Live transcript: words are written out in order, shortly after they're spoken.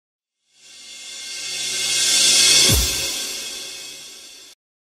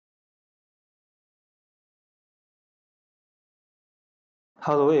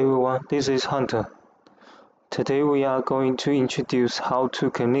Hello everyone, this is Hunter. Today we are going to introduce how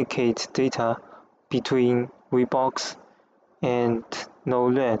to communicate data between V-Box and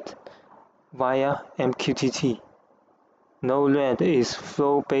Node-Red via mqtt. Node-Red is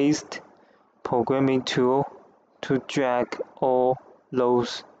flow-based programming tool to drag all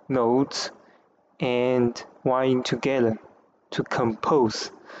those nodes and wire together to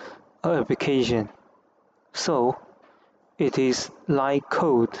compose an application. So it is like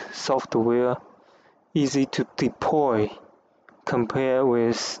code software, easy to deploy compared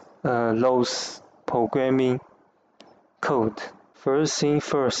with those programming code. First thing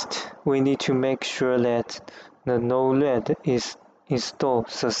first, we need to make sure that the Node-Red is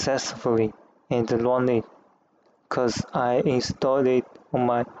installed successfully and run it, because I installed it on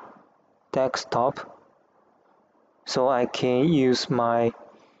my desktop, so I can use my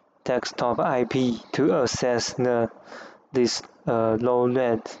desktop IP to access this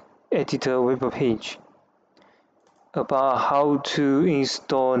Node-Red editor web page. About how to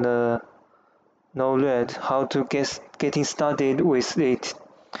install the Node-Red, how to getting started with it,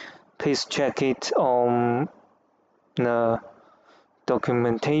 please check it on the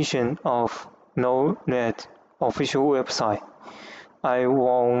documentation of Node-Red official website. I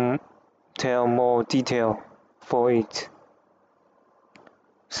won't tell more detail for it.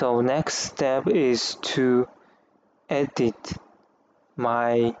 So next step is to edit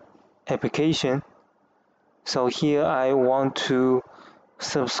my application. So here I want to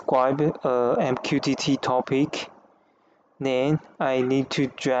subscribe a mqtt topic. Then I need to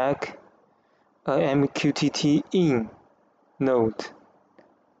drag a mqtt in node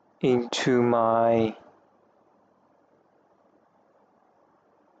into my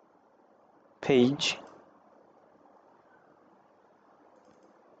page.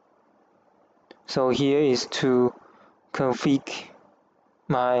 So here is to configure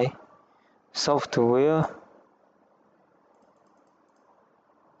my software.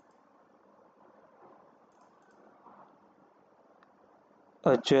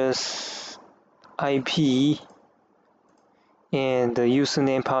 Address IP and the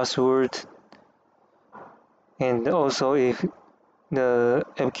username password, and also if the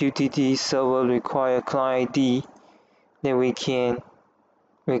mqtt server require client ID, then we can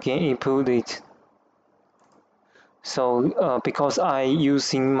input it. So because I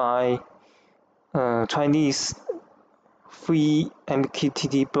using my Chinese free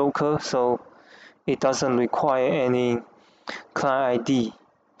mqtt broker, so it doesn't require any client ID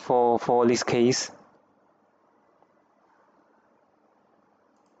for this case.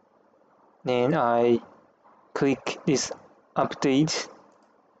 Then I click this update,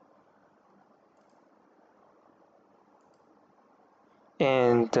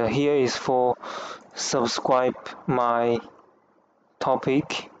 and here is for subscribe my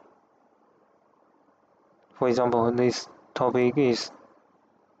topic. For example, this topic is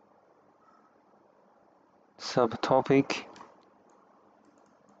subtopic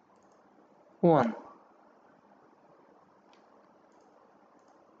 1.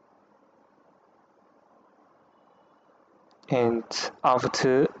 And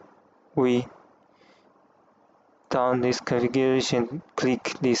after we done this configuration,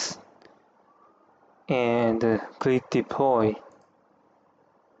 click this and click deploy.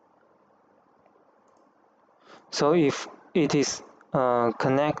 So if it is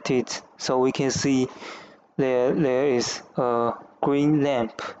connected, so we can see there is a green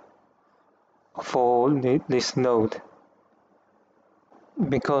lamp for this node.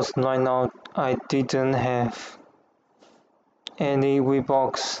 Because right now I didn't have any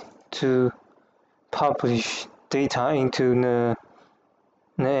V-Box to publish data into the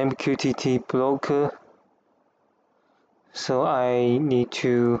mqtt broker, so I need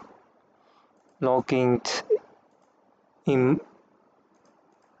to log in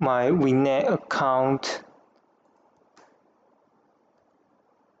my VNet account.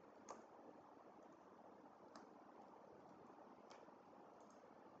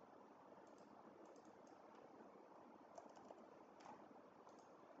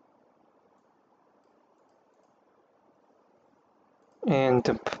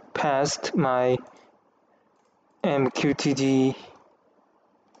 And passed my mqtt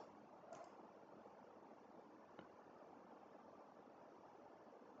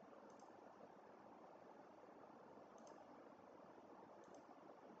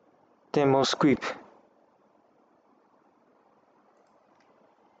demo script.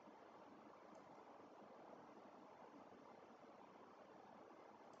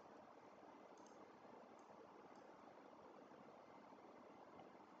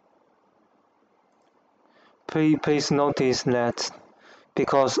 Please notice that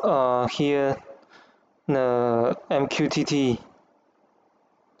because here the mqtt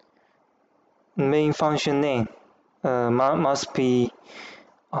main function name must be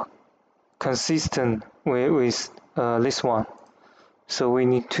consistent with this one, so we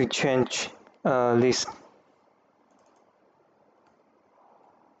need to change this.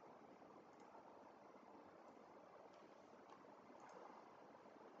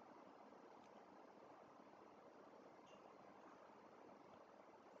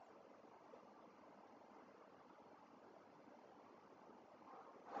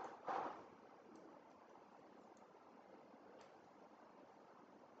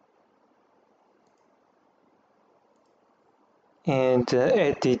 And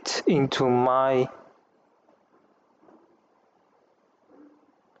add it into my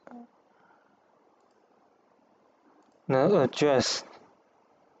address,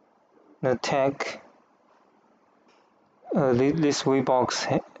 the tag this V-Box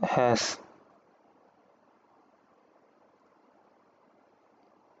has.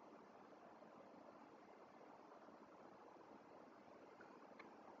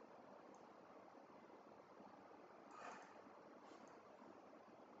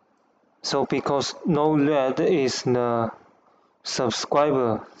 So because Node-Red is the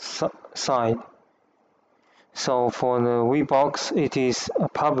subscriber side, so for the V-Box it is a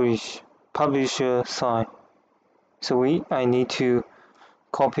publisher side. So I need to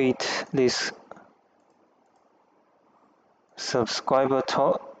copy this subscriber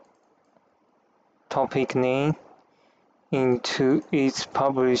topic name into its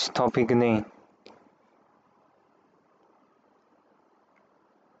published topic name.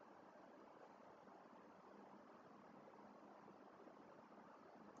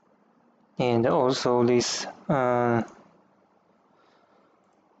 And also this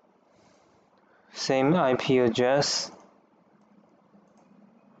same IP address,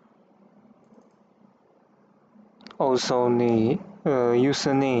 also the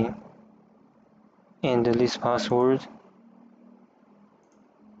username and this password.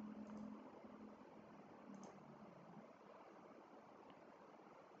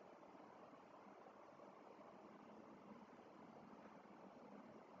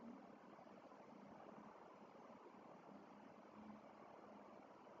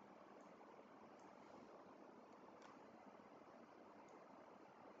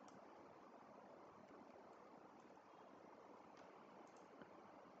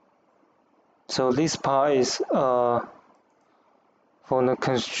 So this part is for the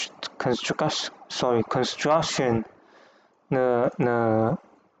construction the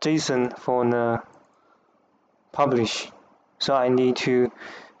JSON for the publish. So I need to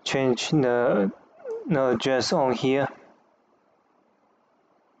change the address on here,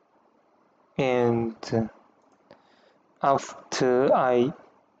 and after I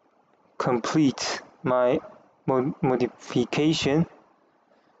complete my modification,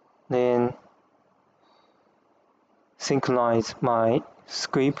 then synchronize my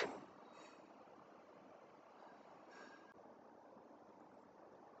script.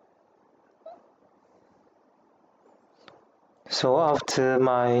 So after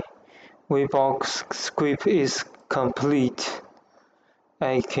my V-Box script is complete,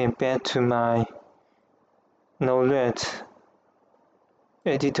 I can back to my Node-Red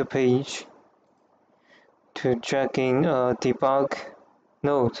editor page to drag in a debug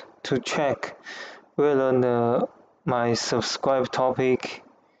node to check whether my subscribe topic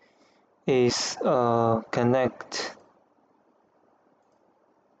is connected.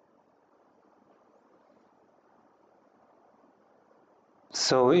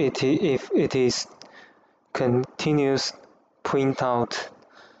 So if it is continuous print out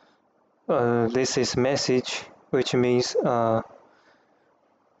this is message, which means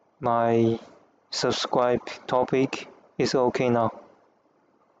my subscribe topic is okay now.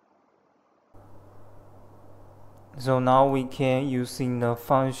 So now we can using the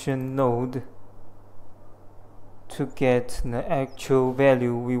function node to get the actual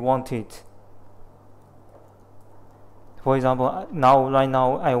value we wanted. For example, right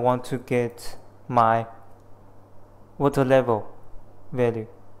now I want to get my water level value.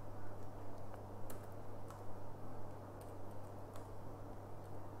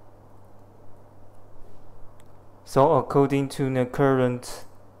 So according to the current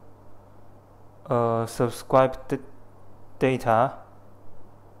subscribed data,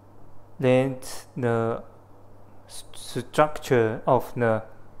 then the structure of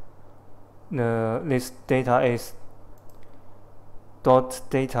this data is dot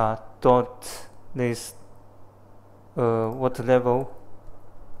data dot this water level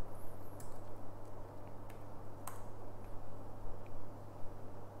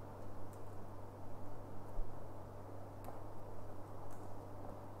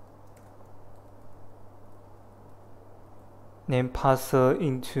then pass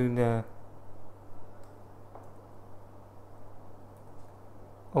into the,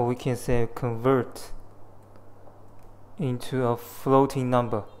 or we can say convert into a floating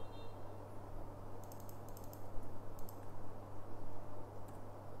number.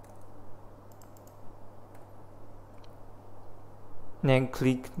 Then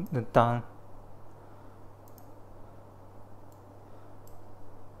click the done,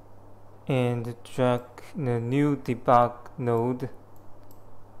 and drag the new debug node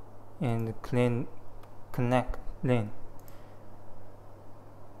and connect then.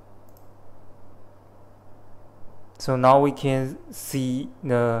 So now we can see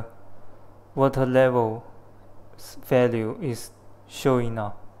the water level value is showing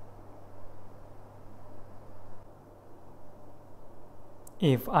now.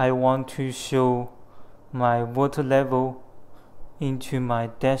 If I want to show my water level into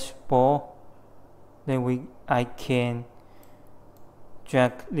my dashboard, then I can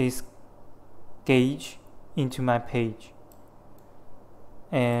drag this gauge into my page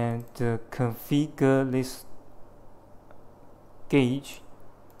and configure this gauge.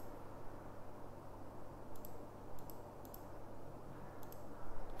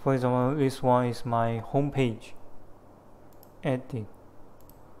 For example, this one is my home page. Edit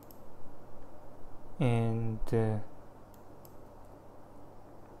and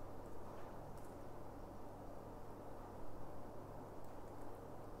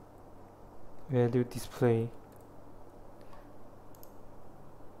value display.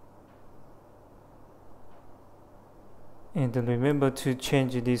 And remember to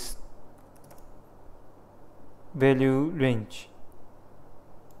change this value range.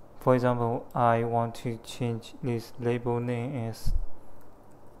 For example, I want to change this label name as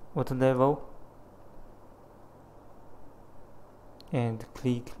water level and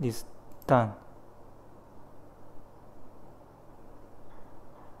click this done.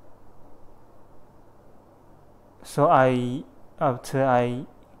 So after I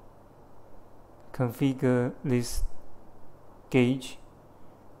configure this gauge,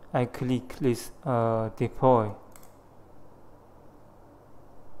 I click this deploy.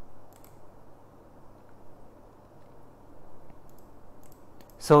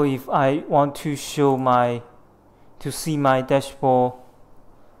 So if I want to see my dashboard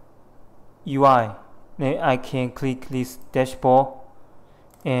UI, then I can click this dashboard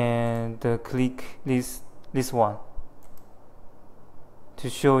and click this one to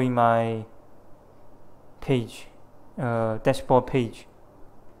show in my page, dashboard page.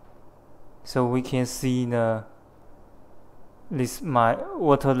 So we can see my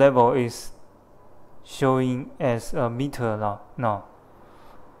water level is showing as a meter now.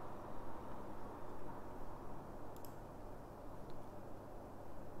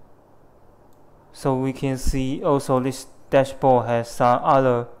 So we can see also this dashboard has some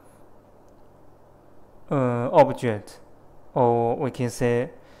other object, or we can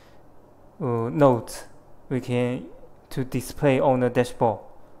say note to display on the dashboard.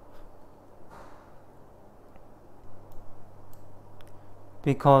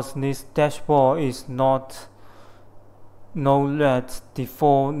 Because this dashboard is not Node-Red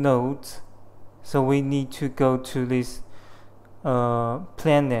default node, so we need to go to this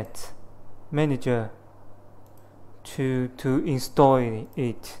Planet Manager to install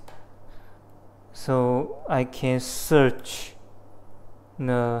it. So I can search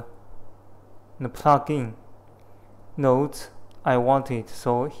the plugin node I want it.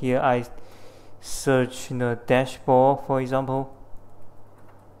 So here I search the dashboard, for example.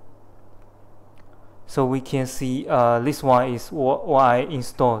 So we can see this one is what I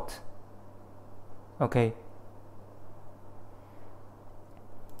installed. Okay.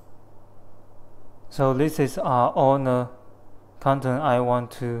 So this is all the content I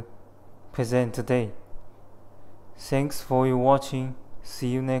want to present today. Thanks for your watching. See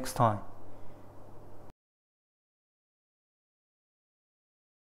you next time.